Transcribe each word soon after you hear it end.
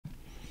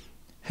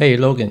Hey,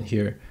 Logan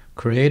here,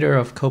 creator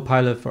of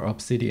Copilot for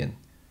Obsidian.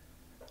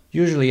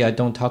 Usually I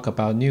don't talk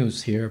about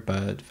news here,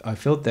 but I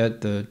felt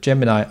that the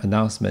Gemini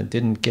announcement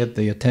didn't get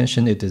the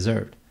attention it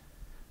deserved.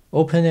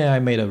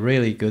 OpenAI made a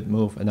really good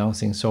move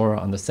announcing Sora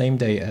on the same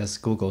day as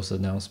Google's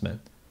announcement.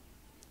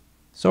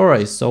 Sora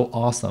is so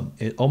awesome,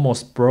 it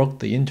almost broke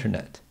the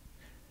internet.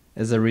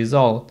 As a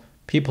result,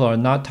 people are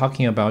not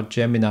talking about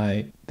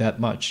Gemini that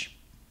much.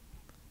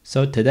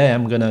 So today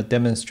I'm going to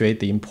demonstrate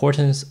the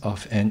importance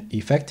of an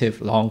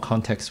effective long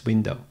context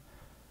window.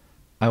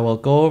 I will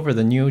go over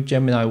the new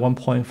Gemini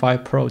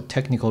 1.5 Pro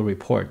technical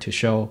report to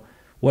show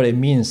what it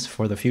means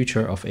for the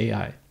future of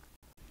AI.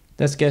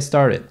 Let's get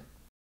started.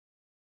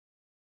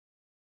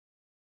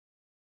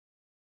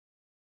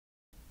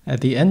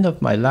 At the end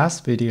of my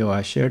last video,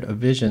 I shared a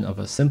vision of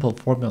a simple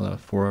formula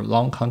for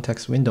long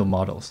context window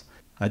models.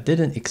 I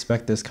didn't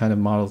expect this kind of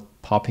model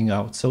popping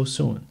out so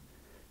soon.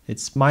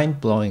 It's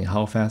mind-blowing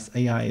how fast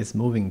AI is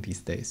moving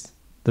these days.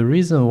 The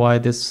reason why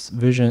this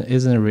vision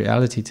isn't a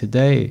reality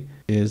today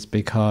is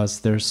because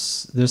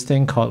there's this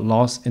thing called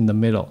loss in the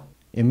middle.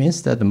 It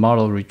means that the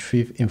model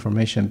retrieves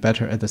information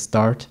better at the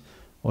start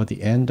or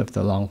the end of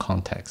the long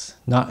context,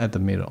 not at the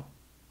middle.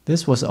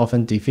 This was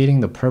often defeating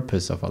the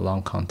purpose of a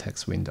long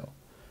context window.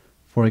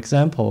 For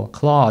example,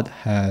 Claude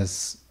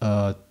has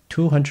a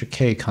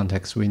 200K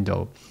context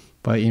window,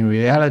 but in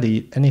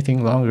reality,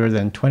 anything longer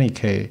than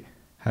 20K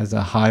has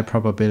a high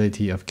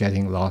probability of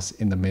getting lost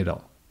in the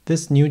middle.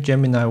 This new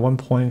Gemini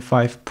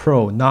 1.5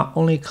 Pro not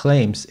only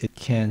claims it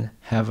can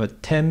have a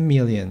 10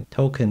 million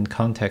token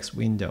context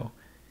window,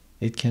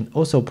 it can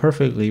also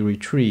perfectly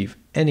retrieve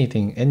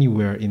anything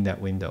anywhere in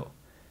that window.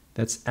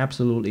 That's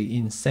absolutely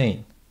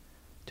insane.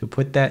 To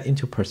put that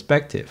into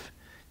perspective,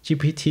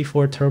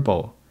 GPT-4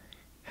 Turbo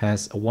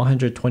has a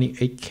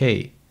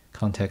 128K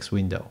context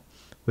window,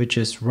 which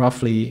is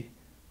roughly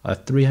a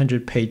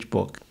 300-page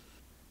book.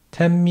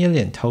 10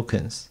 million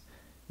tokens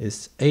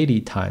is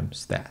 80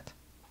 times that.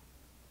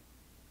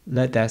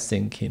 Let that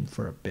sink in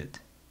for a bit.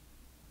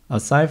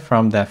 Aside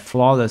from that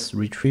flawless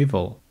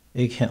retrieval,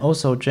 it can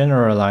also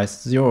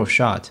generalize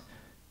zero-shot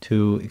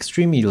to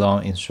extremely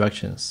long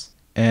instructions,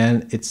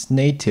 and it's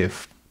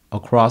native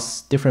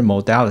across different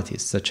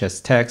modalities such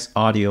as text,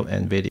 audio,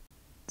 and video.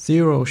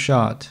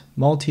 Zero-shot,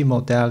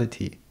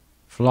 multimodality,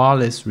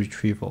 flawless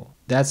retrieval.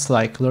 That's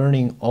like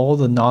learning all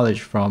the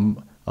knowledge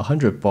from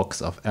 100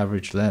 books of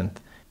average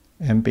length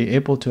and be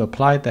able to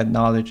apply that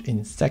knowledge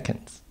in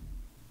seconds.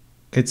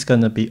 It's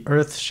gonna be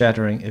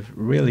earth-shattering if it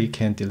really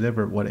can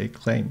deliver what it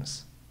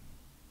claims.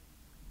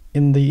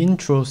 In the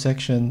intro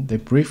section, they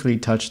briefly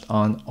touched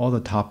on all the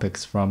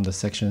topics from the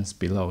sections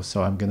below,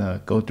 so I'm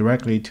gonna go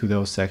directly to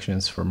those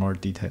sections for more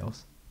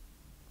details.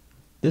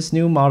 This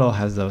new model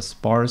has a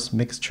sparse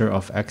mixture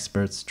of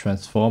experts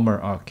transformer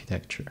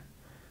architecture.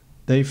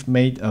 They've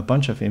made a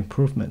bunch of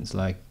improvements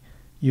like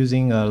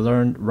using a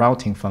learned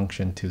routing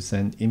function to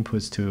send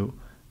inputs to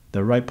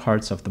the right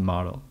parts of the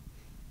model.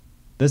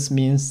 This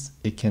means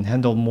it can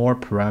handle more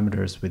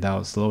parameters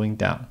without slowing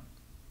down.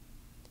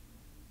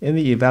 In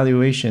the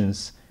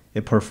evaluations,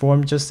 it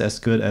performed just as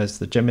good as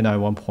the Gemini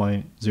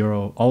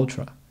 1.0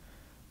 Ultra,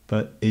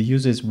 but it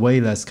uses way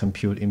less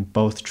compute in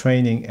both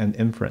training and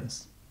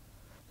inference.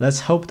 Let's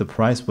hope the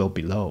price will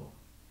be low.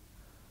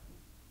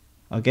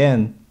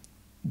 Again,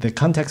 the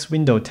context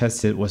window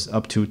tested was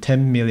up to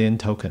 10 million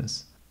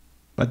tokens,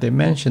 but they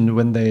mentioned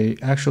when they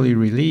actually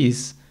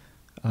release,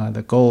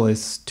 the goal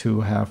is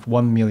to have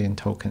 1 million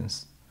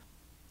tokens.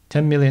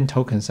 10 million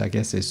tokens, I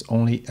guess, is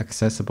only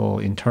accessible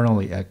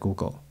internally at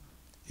Google.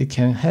 It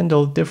can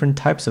handle different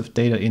types of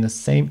data in the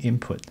same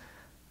input,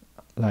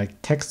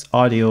 like text,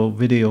 audio,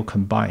 video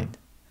combined.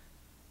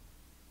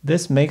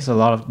 This makes a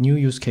lot of new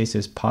use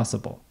cases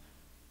possible.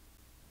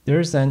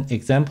 There's an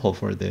example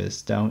for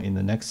this down in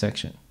the next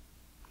section.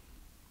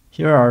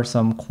 Here are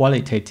some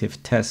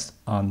qualitative tests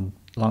on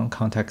long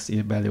context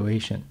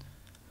evaluation.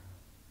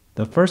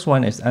 The first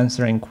one is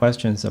answering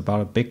questions about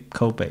a big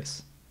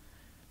codebase.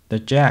 The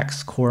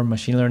JAX core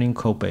machine learning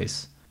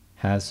codebase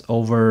has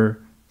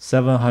over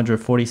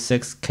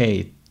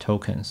 746K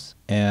tokens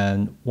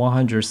and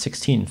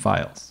 116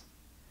 files.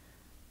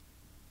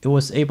 It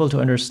was able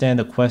to understand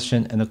the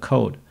question and the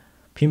code,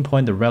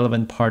 pinpoint the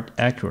relevant part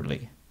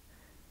accurately.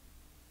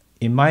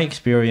 In my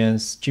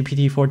experience,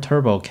 GPT-4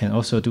 Turbo can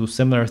also do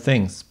similar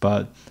things,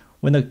 but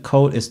when the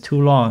code is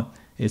too long,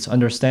 its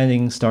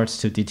understanding starts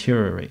to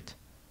deteriorate.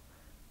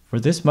 For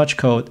this much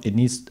code, it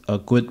needs a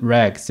good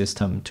RAG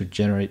system to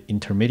generate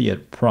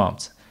intermediate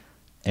prompts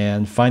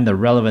and find the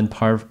relevant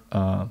part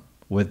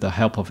with the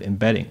help of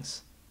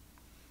embeddings.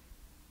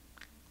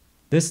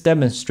 This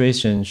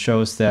demonstration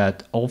shows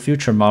that all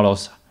future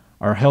models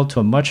are held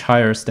to a much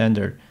higher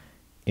standard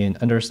in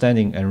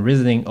understanding and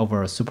reasoning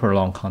over a super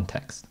long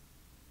context.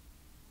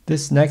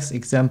 This next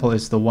example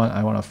is the one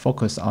I want to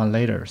focus on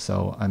later,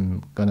 so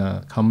I'm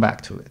gonna come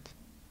back to it.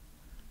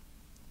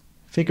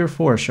 Figure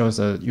 4 shows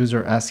a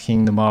user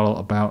asking the model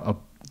about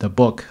the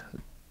book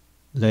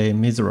Les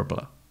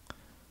Miserables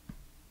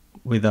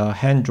with a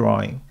hand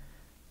drawing.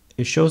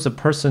 It shows a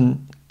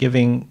person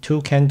giving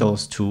 2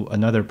 candles to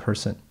another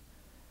person.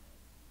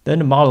 Then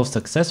the model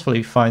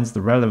successfully finds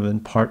the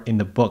relevant part in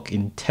the book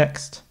in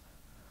text.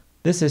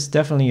 This is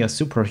definitely a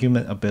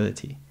superhuman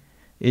ability.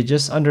 It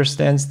just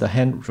understands the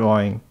hand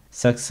drawing,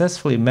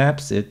 successfully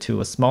maps it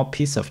to a small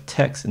piece of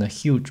text in a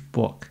huge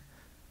book.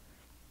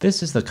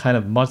 This is the kind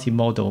of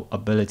multimodal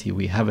ability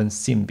we haven't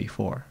seen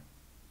before.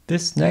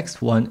 This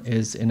next one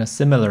is in a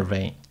similar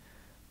vein.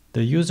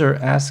 The user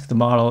asked the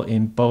model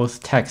in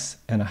both text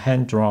and a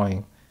hand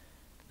drawing.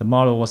 The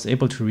model was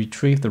able to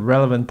retrieve the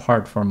relevant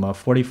part from a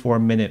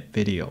 44-minute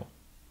video.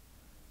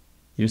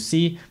 You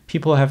see,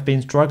 people have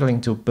been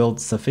struggling to build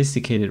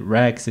sophisticated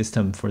RAG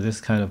system for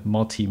this kind of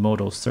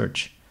multimodal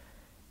search.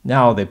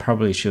 Now they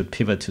probably should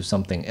pivot to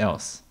something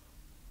else.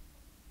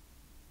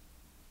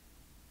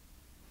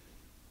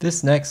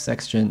 This next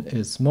section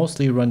is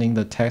mostly running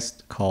the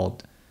test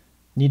called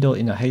Needle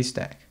in a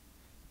Haystack.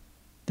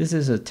 This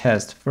is a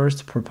test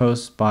first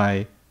proposed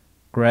by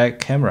Greg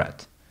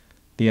Kamrat.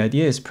 The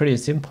idea is pretty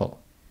simple.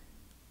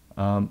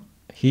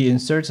 He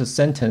inserts a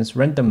sentence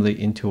randomly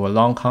into a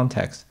long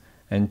context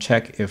and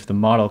check if the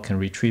model can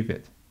retrieve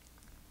it.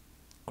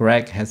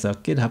 Greg has a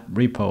GitHub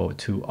repo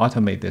to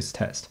automate this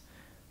test.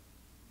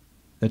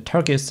 The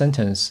target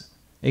sentence,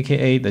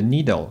 aka the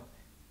needle,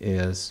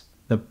 is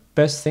the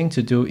best thing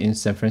to do in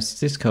San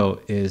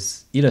Francisco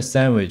is eat a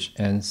sandwich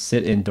and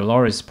sit in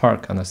Dolores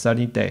Park on a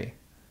sunny day.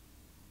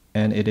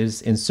 And it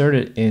is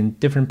inserted in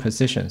different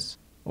positions,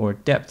 or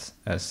depths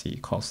as he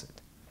calls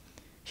it.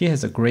 He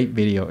has a great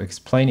video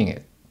explaining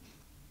it.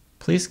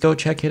 Please go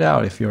check it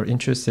out if you're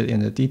interested in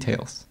the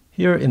details.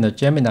 Here in the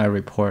Gemini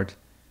report,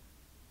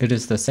 it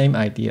is the same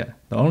idea.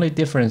 The only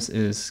difference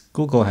is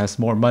Google has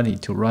more money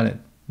to run it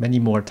many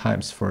more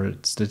times for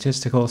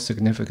statistical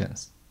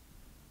significance.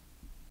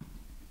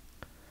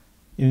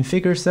 In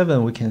figure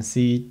 7, we can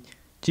see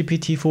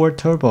GPT-4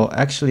 Turbo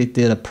actually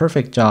did a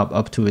perfect job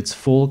up to its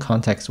full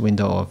context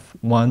window of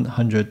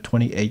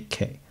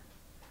 128K.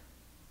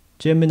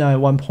 Gemini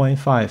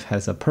 1.5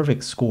 has a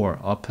perfect score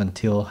up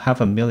until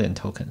 500,000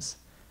 tokens,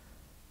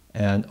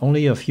 and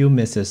only a few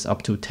misses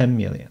up to 10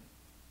 million.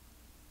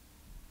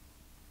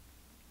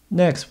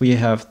 Next, we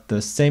have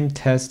the same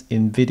test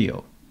in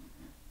video.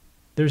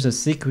 There's a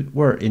secret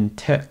word in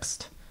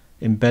text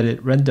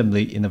embedded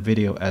randomly in the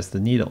video as the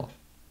needle.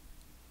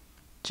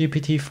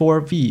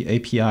 GPT-4v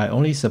API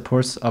only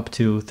supports up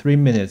to 3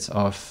 minutes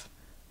of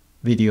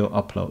video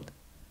upload,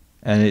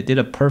 and it did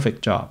a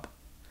perfect job.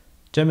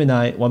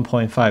 Gemini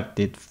 1.5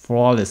 did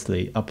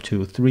flawlessly up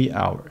to 3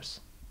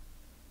 hours.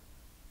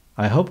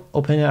 I hope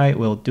OpenAI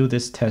will do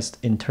this test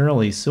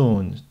internally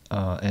soon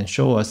and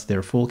show us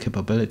their full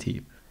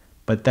capability,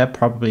 but that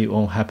probably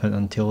won't happen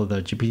until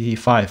the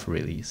GPT-5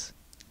 release.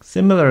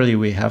 Similarly,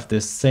 we have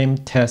this same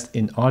test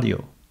in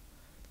audio.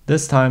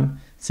 This time,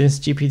 since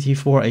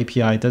GPT-4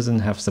 API doesn't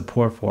have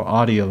support for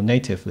audio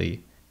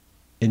natively,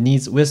 it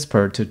needs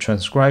Whisper to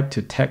transcribe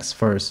to text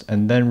first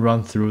and then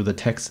run through the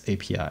text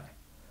API,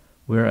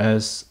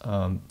 whereas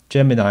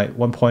Gemini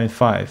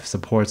 1.5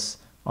 supports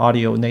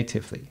audio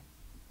natively.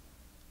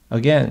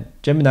 Again,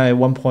 Gemini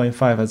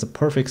 1.5 has a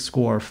perfect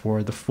score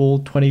for the full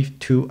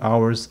 22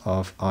 hours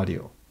of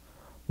audio,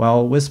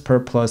 while Whisper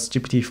plus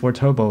GPT-4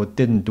 Turbo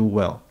didn't do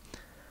well.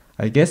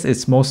 I guess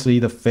it's mostly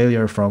the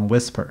failure from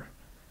Whisper.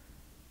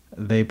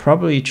 They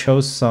probably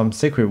chose some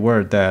secret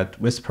word that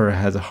Whisper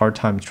has a hard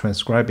time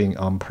transcribing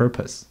on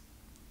purpose.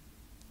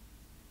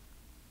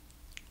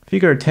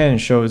 Figure 10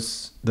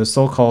 shows the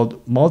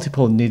so-called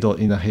multiple needle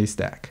in a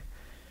haystack,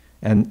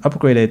 an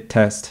upgraded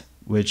test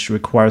which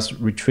requires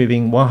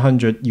retrieving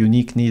 100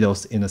 unique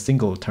needles in a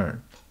single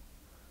turn.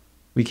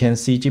 We can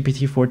see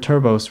GPT-4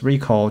 Turbo's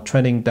recall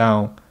trending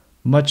down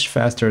much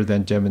faster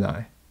than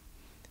Gemini,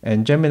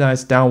 and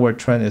Gemini's downward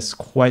trend is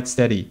quite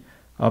steady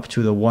up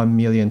to the 1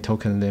 million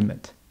token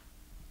limit.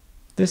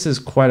 This is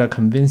quite a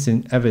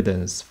convincing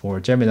evidence for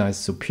Gemini's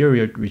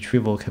superior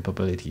retrieval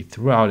capability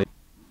throughout it.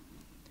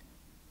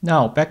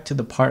 Now back to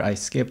the part I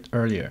skipped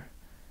earlier.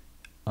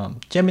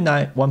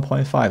 Gemini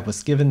 1.5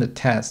 was given the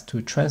task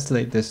to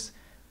translate this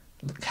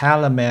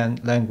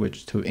Kalaman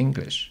language to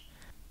English.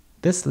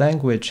 This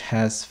language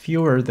has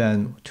fewer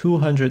than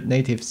 200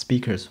 native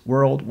speakers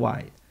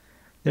worldwide.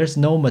 There's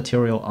no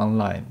material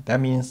online. That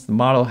means the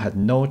model had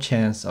no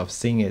chance of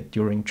seeing it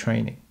during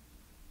training.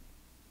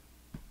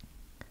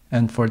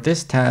 And for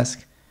this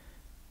task,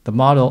 the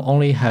model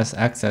only has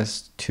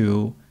access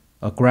to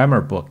a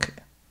grammar book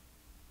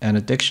and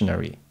a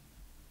dictionary.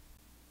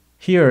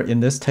 Here in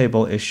this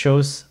table, it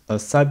shows a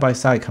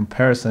side-by-side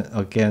comparison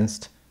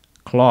against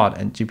Claude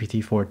and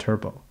GPT-4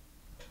 Turbo.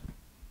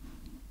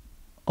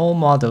 All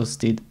models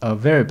did a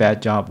very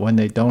bad job when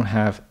they don't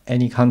have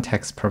any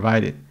context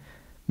provided,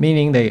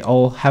 meaning they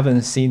all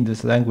haven't seen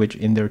this language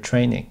in their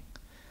training.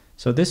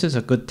 So this is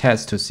a good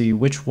test to see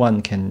which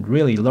one can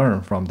really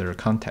learn from their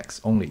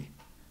context only.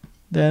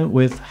 Then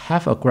with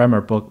half a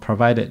grammar book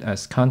provided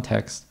as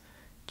context,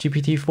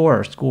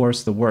 GPT-4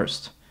 scores the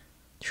worst,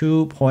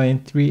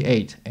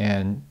 2.38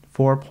 and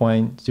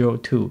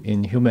 4.02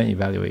 in human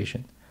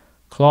evaluation.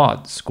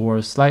 Claude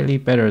scores slightly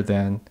better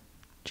than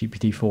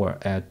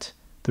GPT-4 at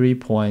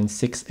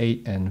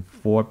 3.68 and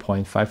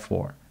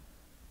 4.54.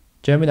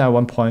 Gemini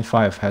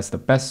 1.5 has the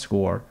best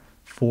score,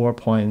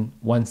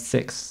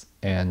 4.16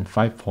 and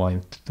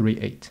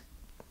 5.38.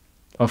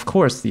 Of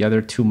course, the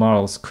other two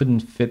models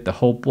couldn't fit the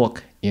whole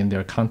book in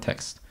their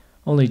context.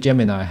 Only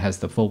Gemini has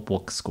the full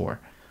book score,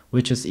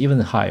 which is even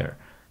higher,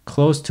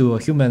 close to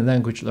a human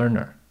language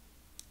learner.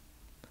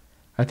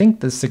 I think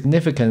the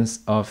significance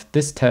of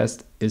this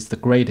test is the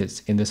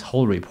greatest in this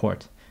whole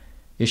report.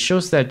 It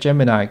shows that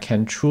Gemini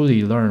can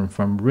truly learn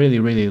from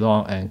really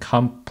long and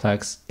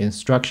complex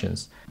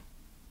instructions.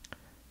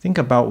 Think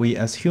about we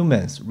as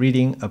humans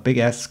reading a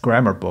big-ass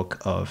grammar book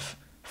of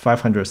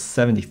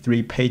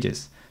 573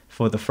 pages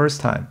for the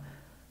first time.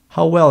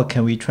 How well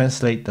can we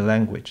translate the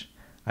language?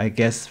 I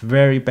guess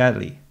very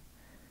badly.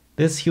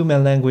 This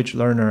human language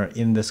learner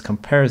in this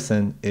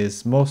comparison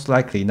is most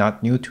likely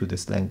not new to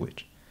this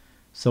language.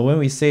 So when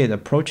we say it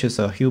approaches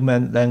a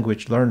human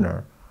language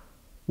learner,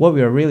 what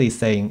we are really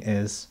saying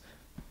is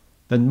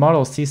the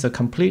model sees a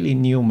completely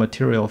new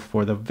material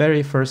for the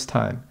very first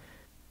time,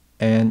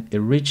 and it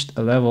reached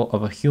a level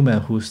of a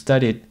human who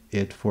studied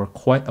it for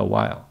quite a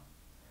while.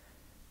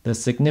 The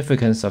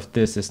significance of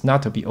this is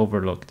not to be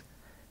overlooked.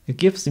 It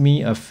gives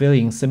me a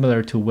feeling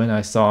similar to when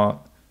I saw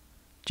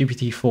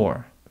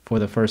GPT-4 for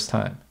the first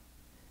time.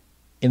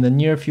 In the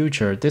near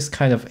future, this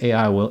kind of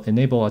AI will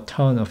enable a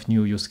ton of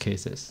new use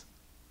cases.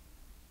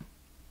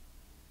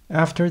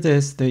 After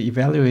this, they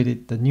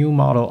evaluated the new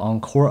model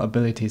on core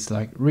abilities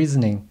like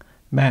reasoning,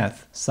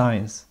 math,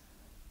 science,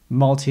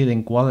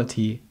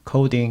 multilinguality,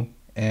 coding,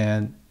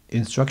 and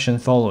instruction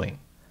following.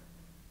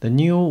 The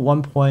new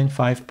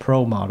 1.5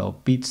 Pro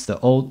model beats the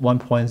old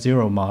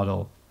 1.0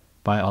 model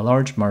by a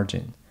large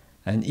margin,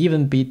 and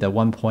even beat the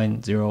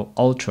 1.0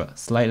 Ultra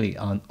slightly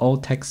on all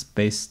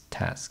text-based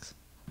tasks.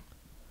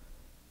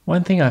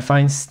 One thing I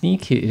find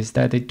sneaky is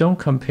that they don't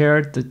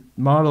compare the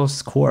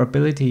model's core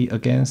ability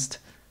against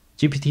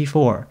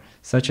GPT-4,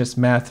 such as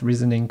math,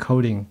 reasoning,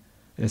 coding,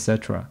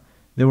 etc.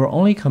 They were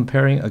only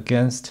comparing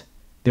against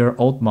their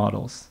old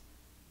models.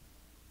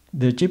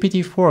 The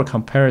GPT-4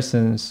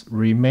 comparisons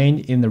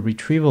remained in the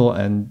retrieval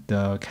and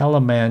the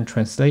Kalman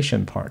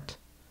translation part.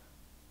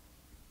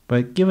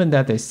 But given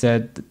that they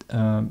said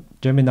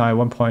Gemini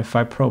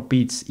 1.5 Pro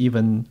beats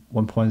even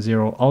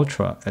 1.0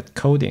 Ultra at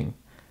coding,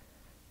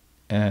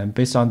 and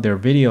based on their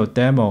video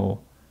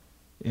demo,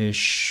 it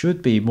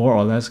should be more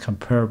or less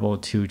comparable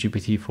to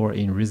GPT-4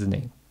 in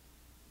reasoning.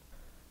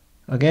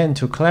 Again,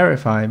 to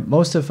clarify,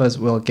 most of us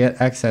will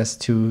get access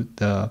to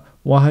the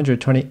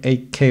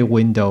 128K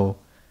window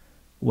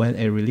when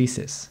it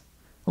releases.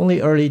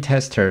 Only early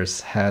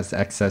testers has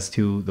access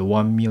to the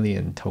 1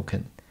 million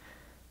token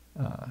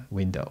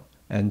window,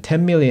 and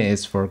 10 million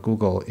is for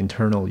Google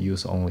internal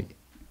use only.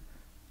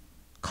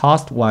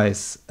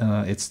 Cost-wise,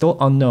 it's still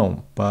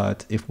unknown,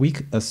 but if we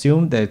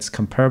assume that it's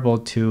comparable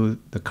to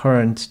the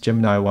current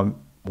Gemini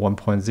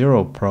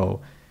 1.0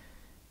 Pro,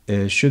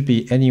 it should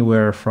be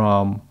anywhere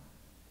from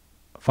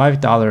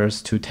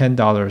 $5 to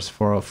 $10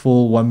 for a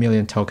full 1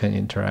 million token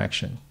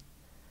interaction.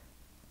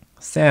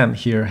 Sam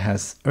here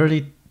has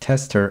early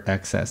tester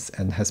access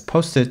and has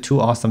posted 2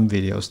 awesome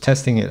videos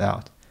testing it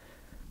out.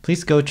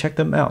 Please go check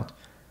them out.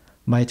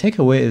 My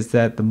takeaway is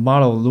that the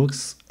model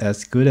looks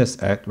as good as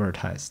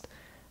advertised,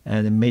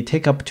 and it may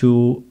take up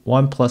to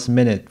 1+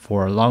 minute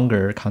for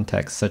longer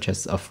context such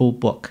as a full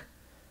book.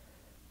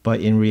 But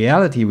in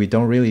reality, we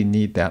don't really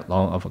need that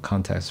long of a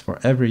context for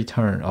every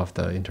turn of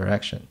the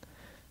interaction.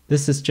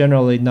 This is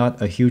generally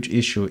not a huge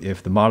issue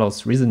if the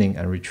model's reasoning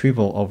and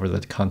retrieval over the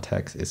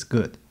context is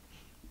good.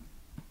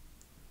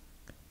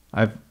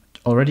 I've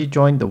already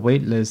joined the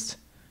waitlist,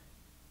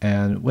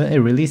 and when it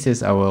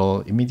releases, I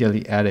will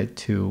immediately add it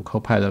to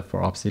Copilot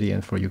for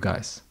Obsidian for you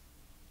guys.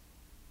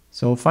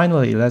 So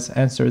finally, let's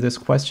answer this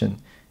question.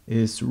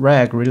 Is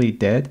RAG really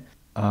dead?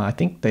 I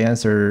think the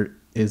answer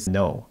is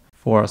no.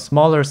 For a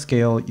smaller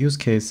scale use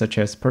case such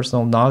as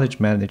personal knowledge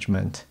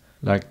management,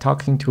 like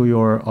talking to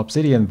your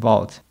Obsidian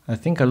vault, I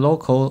think a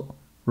local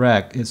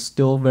RAG is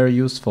still very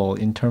useful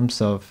in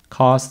terms of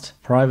cost,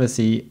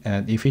 privacy,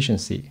 and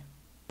efficiency.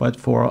 But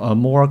for a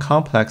more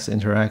complex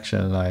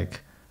interaction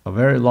like a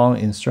very long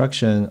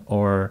instruction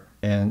or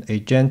an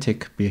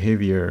agentic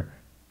behavior,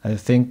 I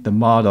think the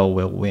model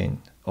will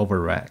win over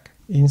RAG.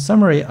 In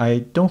summary, I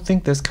don't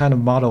think this kind of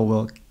model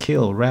will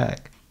kill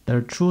RAG.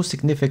 Their true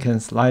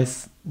significance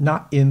lies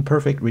not in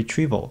perfect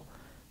retrieval,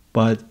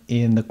 but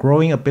in the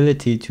growing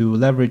ability to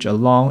leverage a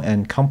long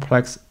and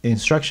complex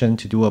instruction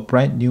to do a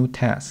brand new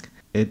task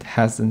it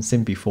hasn't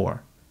seen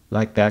before,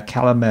 like that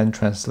Kalman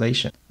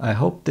translation. I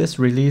hope this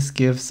release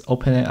gives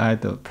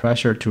OpenAI the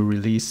pressure to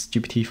release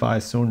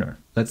GPT-5 sooner.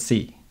 Let's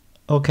see.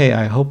 Okay,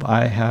 I hope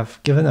I have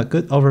given a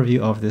good overview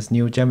of this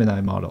new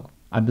Gemini model.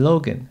 I'm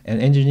Logan, an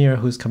engineer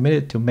who's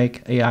committed to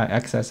make AI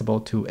accessible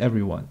to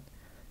everyone.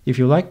 If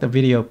you liked the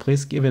video,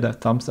 please give it a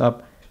thumbs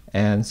up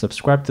and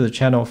subscribe to the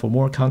channel for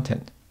more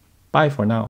content. Bye for now.